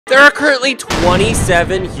There are currently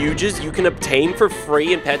 27 huges you can obtain for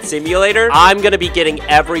free in Pet Simulator. I'm gonna be getting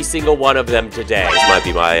every single one of them today. This might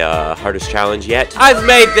be my hardest challenge yet. I've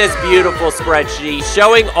made this beautiful spreadsheet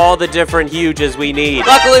showing all the different huges we need.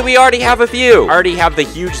 Luckily, we already have a few. I already have the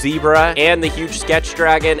huge zebra and the huge sketch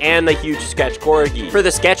dragon and the huge sketch corgi. For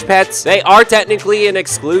the sketch pets, they are technically an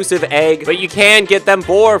exclusive egg, but you can get them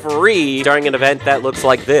for free during an event that looks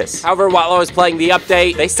like this. However, while I was playing the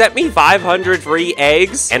update, they sent me 500 free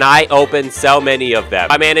eggs, and I opened so many of them.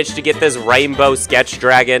 I managed to get this rainbow sketch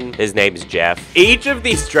dragon. His name's Jeff. Each of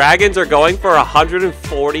these dragons are going for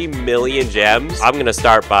 140 million gems. I'm gonna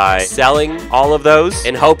start by selling all of those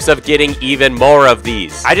in hopes of getting even more of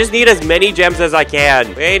these. I just need as many gems as I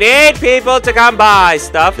can. We need people to come buy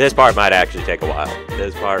stuff. This part might actually take a while.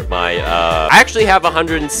 This part might, I actually have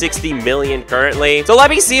 160 million currently. So let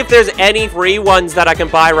me see if there's any free ones that I can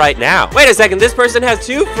buy right now. Wait a second, this person has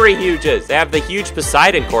 2 free huges. They have the huge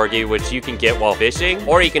Poseidon corgi, which you can get while fishing,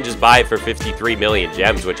 or you can just buy it for 53 million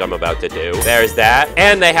gems, which I'm about to do. There's that.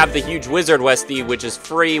 And they have the huge Wizard Westie, which is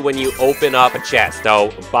free when you open up a chest.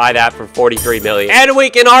 So buy that for 43 million. And we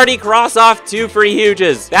can already cross off 2 free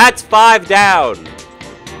huges. That's 5 down.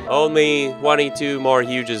 Only 22 more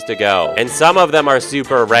huges to go. And some of them are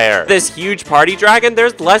super rare. This huge party dragon,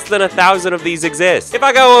 there's less than 1,000 of these exist. If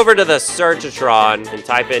I go over to the Searchatron and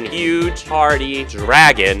type in huge party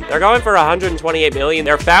dragon, they're going for 128 million.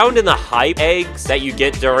 They're found in the hype eggs that you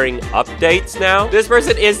get during updates now. This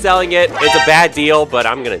person is selling it. It's a bad deal, but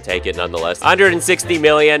I'm gonna take it nonetheless. 160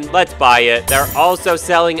 million, let's buy it. They're also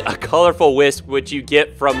selling a colorful wisp, which you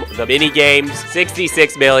get from the mini games.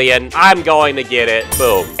 66 million, I'm going to get it,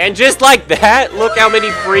 boom. And just like that, look how many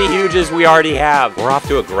free huges we already have. We're off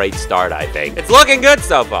to a great start, I think. It's looking good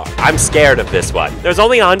so far. I'm scared of this one. There's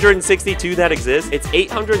only 162 that exist. It's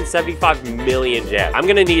 875 million gems. I'm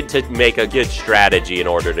gonna need to make a good strategy in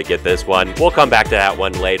order to get this one. We'll come back to that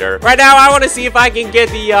one later. Right now, I wanna see if I can get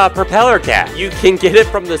the propeller cat. You can get it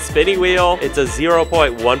from the spinning wheel. It's a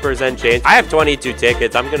 0.1% chance. I have 22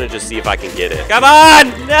 tickets. I'm gonna just see if I can get it. Come on!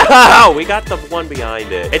 No! We got the one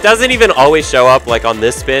behind it. It doesn't even always show up like on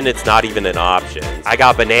this spin. It's not even an option. I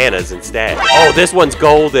got bananas instead. Oh, this one's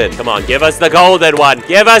golden. Come on, give us the golden one.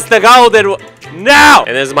 Give us the golden one. No!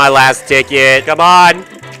 And this is my last ticket. Come on.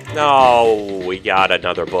 No, we got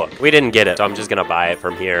another book. We didn't get it, so I'm just gonna buy it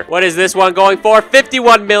from here. What is this one going for?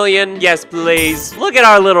 51 million. Yes, please. Look at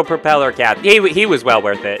our little propeller cat. He was well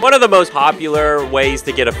worth it. One of the most popular ways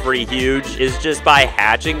to get a free huge is just by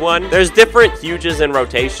hatching one. There's different huges in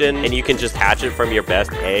rotation, and you can just hatch it from your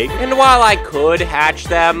best egg. And while I could hatch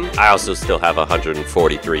them, I also still have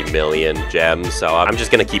 143 million gems, so I'm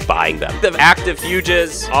just gonna keep buying them. The active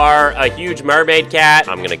huges are a huge mermaid cat.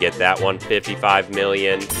 I'm gonna get that one, 55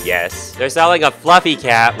 million. Yes. They're selling a fluffy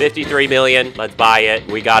cat, 53 million. Let's buy it.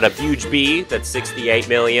 We got a huge bee, that's 68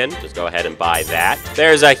 million. Just go ahead and buy that.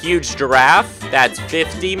 There's a huge giraffe, that's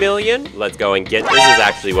 50 million. Let's go and get, this is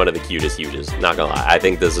actually one of the cutest huges. Not gonna lie, I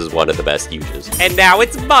think this is one of the best huges. And now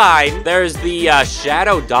it's mine. There's the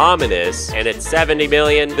Shadow Dominus, and it's 70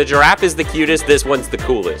 million. The giraffe is the cutest, this one's the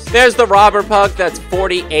coolest. There's the robber pug, that's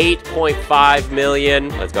 48.5 million.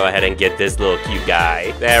 Let's go ahead and get this little cute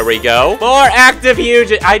guy. There we go. More active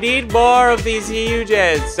huges. I need more of these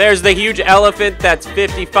huges. There's the huge elephant, that's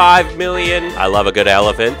 55 million. I love a good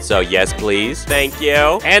elephant, so yes, please. Thank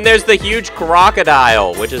you. And there's the huge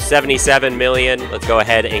crocodile, which is 77 million. Let's go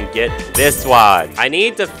ahead and get this one. I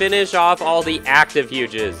need to finish off all the active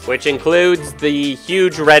huges, which includes the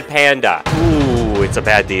huge red panda. Ooh, it's a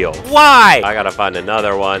bad deal. Why? I gotta find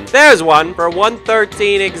another one. There's one for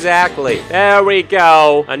 113 exactly. There we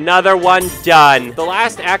go. Another one done. The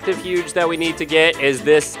last active huge that we need to get is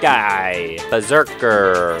this guy.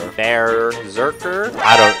 Berserker. Berserker?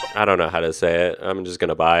 I don't know how to say it. I'm just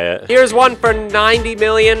gonna buy it. Here's one for 90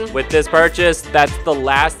 million. With this purchase, that's the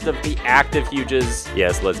last of the active huges.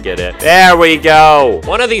 Yes, let's get it. There we go.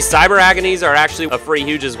 One of these cyber agonies are actually a free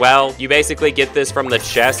huge as well. You basically get this from the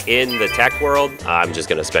chest in the tech world. I'm just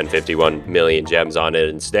gonna spend 51 million gems on it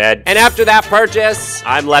instead. And after that purchase,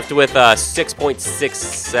 I'm left with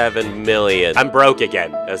 6.67 million. I'm broke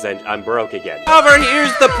again. I'm broke again. However,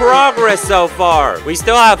 here's the progress so far. We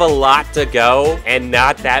still have a lot to go and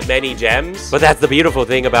not that many gems, but that's the beautiful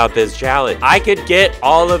thing about this challenge. I could get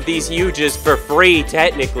all of these huges for free,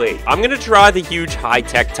 technically. I'm gonna try the huge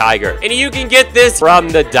high-tech tiger, and you can get this from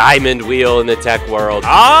the diamond wheel in the tech world.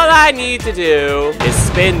 All I need to do is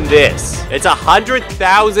spin this. It's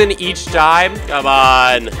 100,000 each time. Come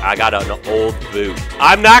on. I got an old boot.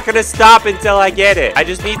 I'm not gonna stop until I get it. I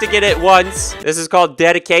just need to get it once. This is called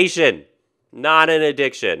dedication. Not an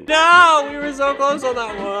addiction. No, we were so close on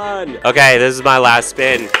that one. Okay, this is my last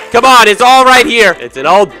spin. Come on, it's all right here. It's an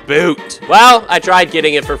old boot. Well, I tried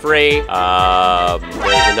getting it for free.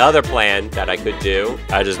 There's another plan that I could do.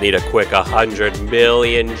 I just need a quick 100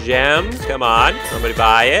 million gems. Come on, somebody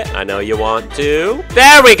buy it. I know you want to.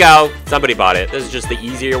 There we go. Somebody bought it. This is just the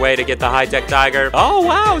easier way to get the high-tech tiger. Oh,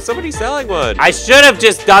 wow, somebody's selling one. I should have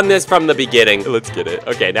just done this from the beginning. Let's get it.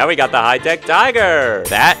 Okay, now we got the high-tech tiger.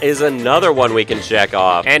 That is another one we can check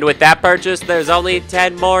off. And with that purchase, there's only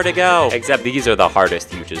 10 more to go. Except these are the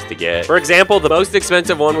hardest huges to get. For example, the most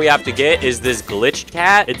expensive one we have to get is this glitched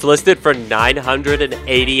cat. It's listed for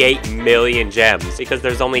 988 million gems because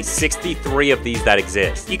there's only 63 of these that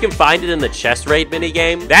exist. You can find it in the chest raid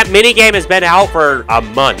minigame. That minigame has been out for a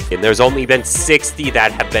month and there's only been 60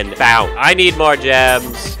 that have been found. I need more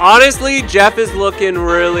gems. Honestly, Jeff is looking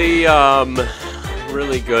really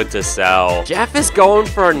good to sell. Jeff is going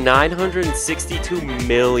for 962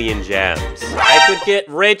 million gems. I could get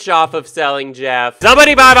rich off of selling Jeff.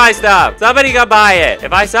 Somebody buy my stuff. Somebody go buy it.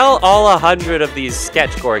 If I sell all 100 of these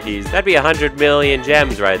sketch corgis, that'd be 100 million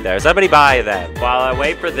gems right there. Somebody buy them. While I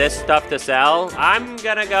wait for this stuff to sell, I'm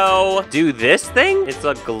gonna go do this thing. It's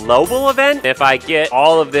a global event. If I get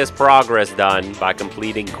all of this progress done by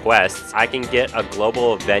completing quests, I can get a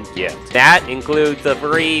global event gift. That includes a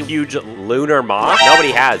free huge lunar moth.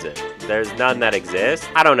 Nobody has it. There's none that exist.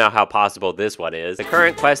 I don't know how possible this one is. The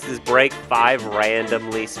current quest is break 5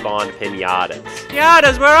 randomly spawned pinatas.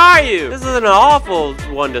 Pinatas, where are you? This is an awful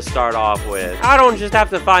one to start off with. I don't just have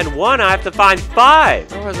to find one, I have to find 5.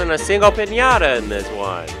 There wasn't a single pinata in this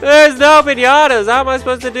one. There's no pinatas. How am I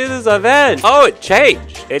supposed to do this event? Oh, it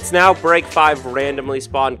changed. It's now break 5 randomly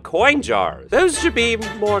spawned coin jars. Those should be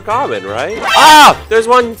more common, right? Ah, there's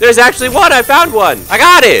one. There's actually one. I found one. I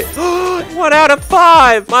got it. 1 out of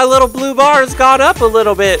 5. My little blue bar has gone up a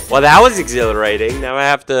little bit. Well, that was exhilarating. Now I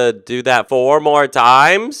have to do that 4 more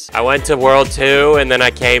times. I went to World 2 and then I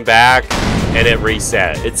came back and it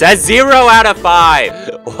reset. It says 0 out of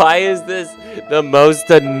 5. Why is this the most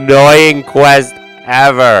annoying quest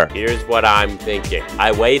ever? Here's what I'm thinking.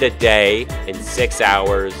 I wait a day and 6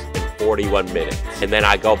 hours and 41 minutes. And then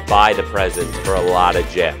I go buy the presents for a lot of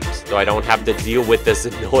gems. So I don't have to deal with this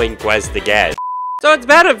annoying quest again. So it's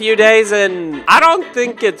been a few days and I don't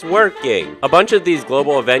think it's working. A bunch of these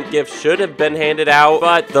global event gifts should have been handed out,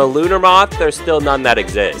 but the lunar moth, there's still none that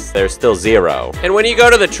exists. There's still 0. And when you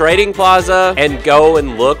go to the trading plaza and go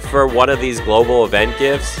and look for one of these global event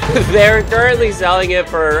gifts, they're currently selling it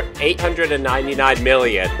for 899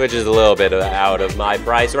 million, which is a little bit out of my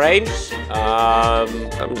price range.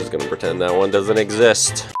 I'm just gonna pretend that one doesn't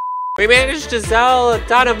exist. We managed to sell a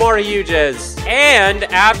ton of more huges. And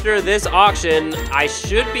after this auction, I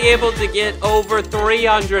should be able to get over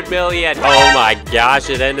 300 million. Oh my gosh,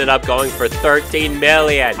 it ended up going for 13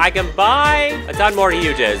 million. I can buy a ton more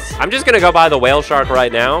huges. I'm just gonna go buy the whale shark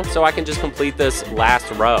right now so I can just complete this last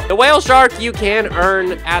row. The whale shark you can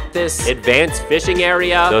earn at this advanced fishing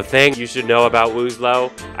area. The thing you should know about Woozlo,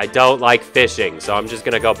 I don't like fishing, so I'm just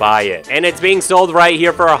gonna go buy it. And it's being sold right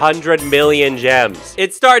here for 100 million gems.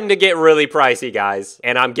 It's starting to get really pricey, guys,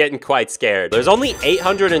 and I'm getting quite scared. There's only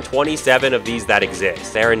 827 of these that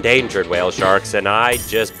exist. They're endangered whale sharks, and I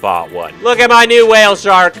just bought one. Look at my new whale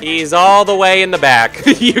shark. He's all the way in the back.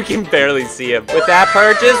 You can barely see him. With that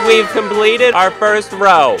purchase, we've completed our first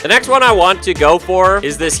row. The next one I want to go for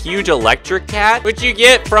is this huge electric cat, which you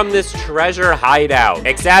get from this treasure hideout,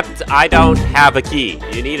 except I don't have a key.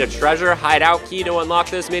 You need a treasure hideout key to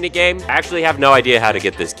unlock this minigame. I actually have no idea how to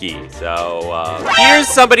get this key, so here's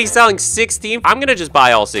somebody selling 16. I'm gonna just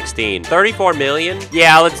buy all 16. 34 million?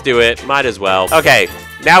 Yeah, let's do it. Might as well. Okay,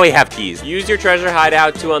 now we have keys. Use your treasure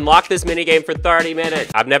hideout to unlock this minigame for 30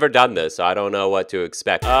 minutes. I've never done this, so I don't know what to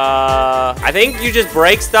expect. I think you just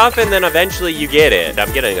break stuff and then eventually you get it.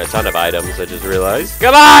 I'm getting a ton of items, I just realized.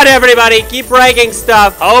 Come on, everybody, keep breaking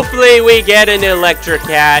stuff. Hopefully we get an electric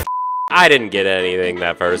cat. I didn't get anything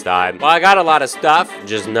that first time. Well, I got a lot of stuff,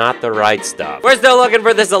 just not the right stuff. We're still looking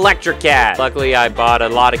for this electric cat. Luckily, I bought a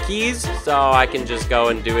lot of keys, so I can just go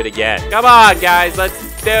and do it again. Come on, guys, let's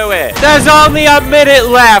do it. There's only a minute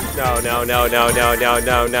left. No.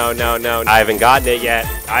 I haven't gotten it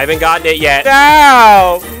yet.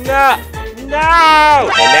 No!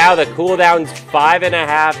 And now the cooldown's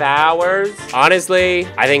 5.5 hours. Honestly,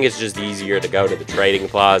 I think it's just easier to go to the trading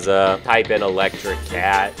plaza, type in electric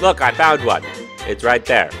cat. Look, I found one. It's right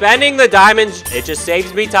there. Spending the diamonds, it just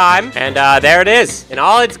saves me time. And there it is, in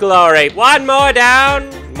all its glory. One more down.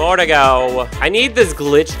 More to go. I need this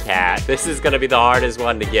glitch cat. This is gonna be the hardest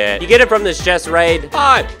one to get. You get it from this chest raid.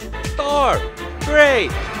 5, 4, 3,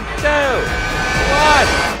 2, 1.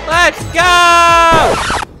 Let's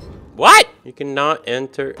go! What? You cannot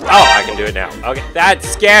enter. Oh, I can do it now. Okay, that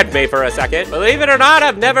scared me for a second. Believe it or not,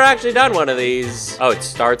 I've never actually done one of these. Oh, it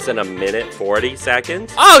starts in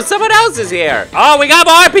 1:40. Oh, someone else is here. Oh, we got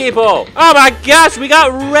more people. Oh my gosh, we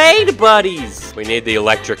got raid buddies. We need the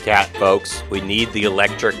electric cat, folks. We need the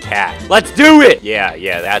electric cat. Let's do it.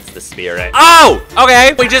 Yeah, that's the spirit. Oh,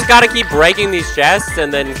 okay. We just gotta keep breaking these chests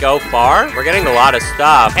and then go far. We're getting a lot of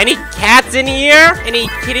stuff. Any cats in here? Any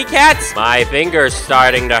kitty cats? My finger's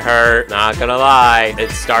starting to hurt. Not gonna lie.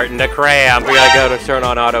 It's starting to cramp. We gotta go to turn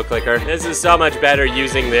on auto clicker. This is so much better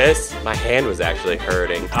using this. My hand was actually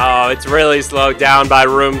hurting. Oh, it's really slowed down by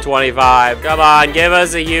room 25. Come on, give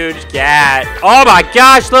us a huge cat. Oh my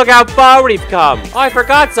gosh, look how far we've come. Oh, I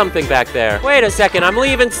forgot something back there. Wait a second, I'm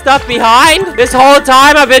leaving stuff behind? This whole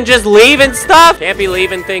time I've been just leaving stuff? Can't be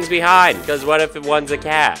leaving things behind, because what if one's a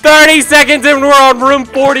cat? 30 seconds and we're on room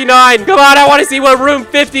 49. Come on, I want to see what room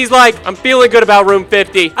 50's like. I'm feeling good about room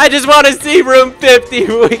 50. I just want to see room 50.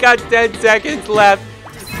 We got 10 seconds left.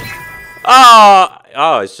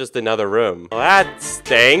 Oh, it's just another room. Well, that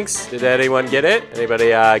stinks. Did anyone get it?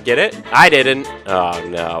 Anybody get it? I didn't. Oh,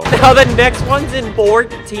 no. Now the next one's in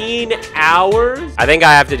 14 hours? I think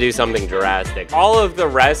I have to do something drastic. All of the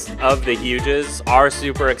rest of the huges are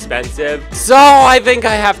super expensive. So I think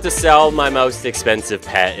I have to sell my most expensive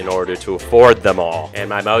pet in order to afford them all. And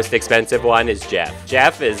my most expensive one is Jeff.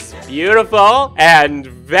 Jeff is beautiful and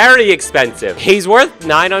very expensive. He's worth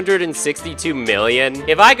 962 million.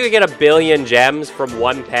 If I could get 1 billion gems from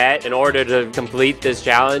one pet in order to complete this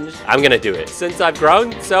challenge, I'm gonna do it. Since I've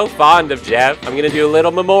grown so fond of Jeff, I'm gonna do a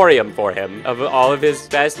little memoriam for him of all of his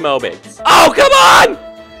best moments. Oh, come on!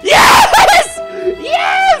 Yes!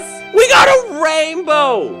 Yes! We got a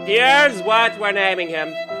rainbow! Here's what we're naming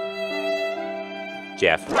him.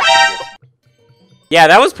 Jeff. Yeah,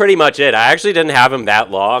 that was pretty much it. I actually didn't have him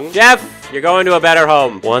that long. Jeff, you're going to a better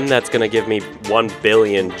home. One that's gonna give me 1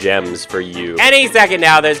 billion gems for you. Any second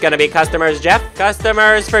now, there's gonna be customers, Jeff.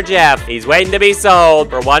 Customers for Jeff. He's waiting to be sold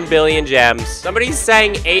for 1 billion gems. Somebody's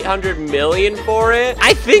saying 800 million for it.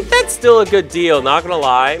 I think that's still a good deal, not gonna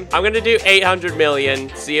lie. I'm gonna do 800 million,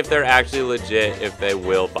 see if they're actually legit, if they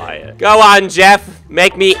will buy it. Go on, Jeff.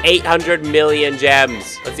 Make me 800 million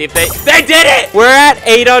gems. Let's see if they did it! We're at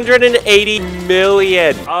 880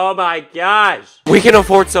 million. Oh my gosh. We can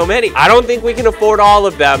afford so many. I don't think we can afford all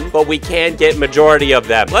of them, but we can get majority of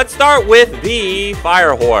them. Let's start with the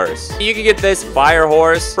fire horse. You can get this fire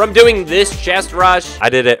horse from doing this chest rush. I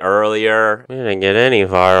did it earlier. I didn't get any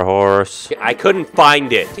fire horse. I couldn't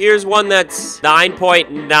find it. Here's one that's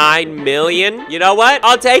 9.9 million. You know what?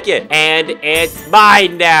 I'll take it. And it's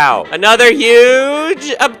mine now. Another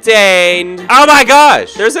huge obtained. Oh my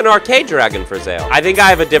gosh. There's an arcade dragon for sale. I think I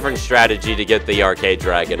have a different strategy to get the arcade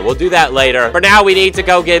dragon. We'll do that later. For now, we need to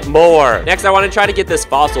go get more. Next, I want to try to get this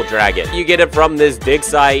fossil dragon. You get it from this dig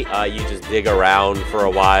site. You just dig around for a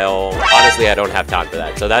while. Honestly, I don't have time for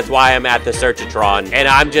that. So that's why I'm at the Searchatron. And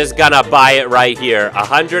I'm just gonna buy it right here.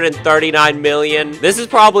 139 million. This is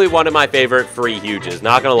probably one of my favorite free huges.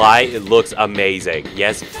 Not gonna lie, it looks amazing.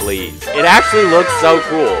 Yes, please. It actually looks so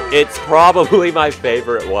cool. It's probably my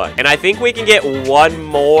favorite one. And I think we can get one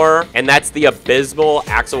more, and that's the abysmal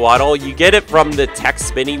axolotl. You get it from the tech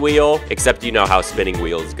spinny wheel, except you know how spinning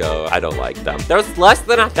wheels go. I don't like them. There's less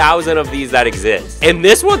than 1,000 of these that exist. And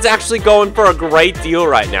this one's actually going for a great deal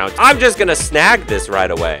right now. I'm just gonna snag this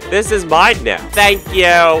right away. This is mine now. Thank you.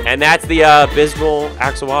 And that's the abysmal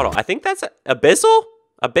axolotl. I think that's abyssal?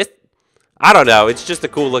 I don't know. It's just a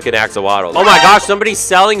cool looking axolotl. Oh my gosh, somebody's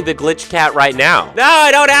selling the glitch cat right now. No,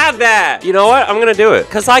 I don't have that. You know what? I'm gonna do it.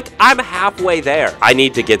 Cause like, I'm halfway there. I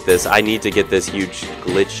need to get this. I need to get this huge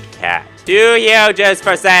glitched cat. 2 huges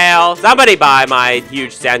for sale. Somebody buy my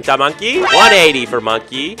huge Santa monkey. 180 for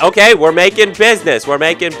monkey. Okay, we're making business. We're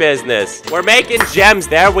making business. We're making gems.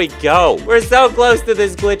 There we go. We're so close to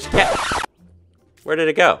this glitch cat. Where did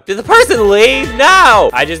it go? Did the person leave?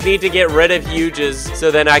 No! I just need to get rid of huges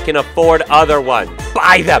so then I can afford other ones.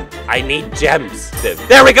 Buy them! I need gems.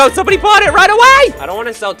 There we go! Somebody bought it right away! I don't want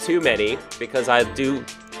to sell too many because I do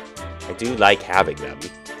like having them.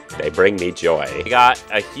 They bring me joy. We got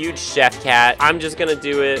a huge chef cat. I'm just gonna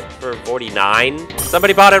do it for 49.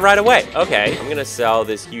 Somebody bought it right away. Okay, I'm gonna sell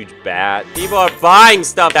this huge bat. People are buying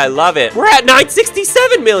stuff. I love it. We're at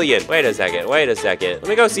 967 million. Wait a second. Wait a second. Let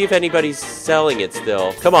me go see if anybody's selling it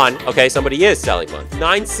still. Come on. Okay, somebody is selling one.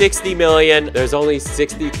 960 million. There's only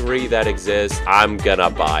 63 that exist. I'm gonna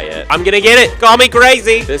buy it. I'm gonna get it. Call me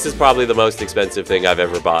crazy. This is probably the most expensive thing I've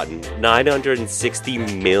ever bought. 960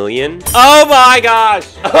 million. Oh my gosh.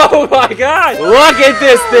 Oh my god! Look at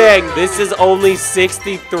this thing! This is only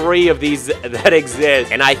 63 of these that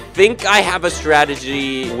exist. And I think I have a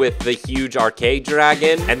strategy with the huge arcade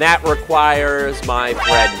dragon, and that requires my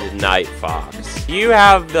friend NIGHTFOXX. You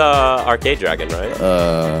have the arcade dragon, right?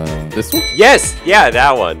 This one? Yes! Yeah,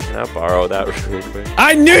 that one. Can I borrow that really quick?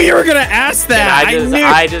 I knew you were gonna ask that!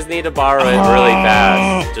 I just need to borrow it really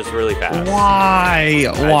fast. Just really fast. Why?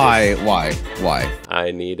 Why?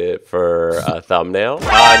 I need it for a thumbnail.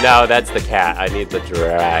 No, that's the cat. I need the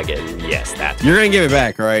dragon. Yes, that's. You're gonna give it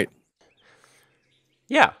back, right?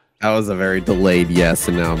 Yeah. That was a very delayed yes,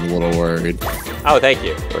 and now I'm a little worried. Oh, thank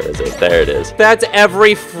you. Where is it? There it is. That's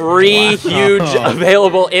every free huge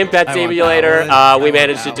available in Pet Simulator. We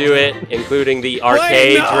managed to do it, including the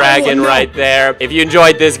arcade dragon right there. If you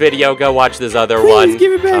enjoyed this video, go watch this other one.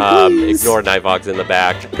 Give it back, please. Ignore NIGHTFOXX in the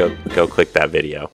back. Go click that video.